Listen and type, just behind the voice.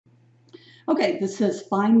Okay, this says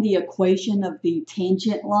find the equation of the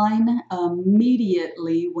tangent line.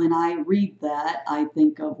 Immediately when I read that, I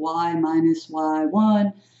think of y minus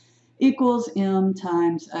y1 equals m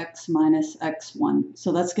times x minus x1.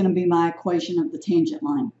 So that's going to be my equation of the tangent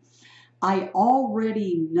line. I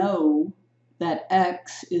already know that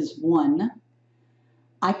x is 1.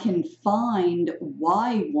 I can find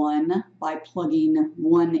y1 by plugging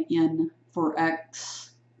 1 in for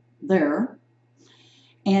x there.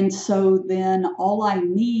 And so then all I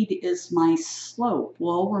need is my slope.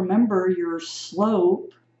 Well, remember your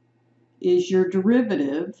slope is your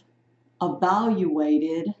derivative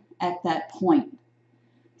evaluated at that point.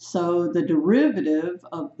 So the derivative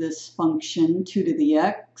of this function 2 to the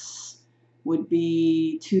x would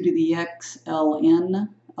be 2 to the x ln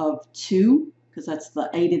of 2, because that's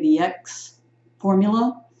the a to the x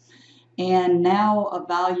formula. And now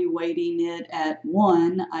evaluating it at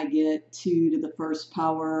 1, I get 2 to the first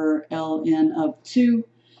power ln of 2.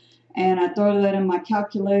 And I throw that in my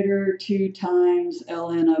calculator, 2 times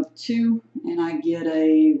ln of 2, and I get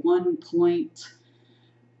a 1 point,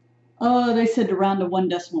 they said to round to 1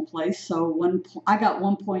 decimal place, so I got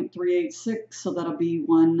 1.386, so that'll be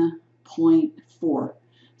 1.4.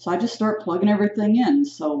 So I just start plugging everything in.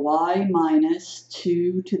 So y minus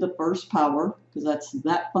 2 to the first power, because that's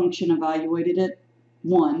that function evaluated at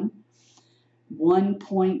 1,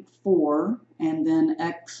 1.4, and then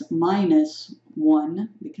x minus 1,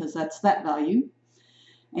 because that's that value.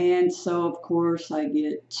 And so, of course, I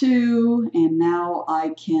get 2, and now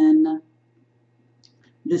I can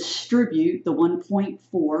distribute the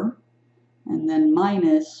 1.4, and then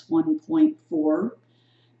minus 1.4,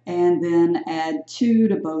 and then add 2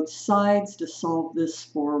 to both sides to solve this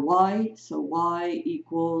for y. So y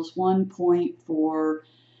equals 1.4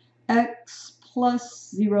 x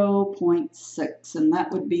plus 0.6, and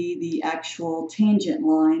that would be the actual tangent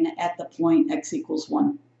line at the point x equals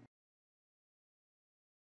 1.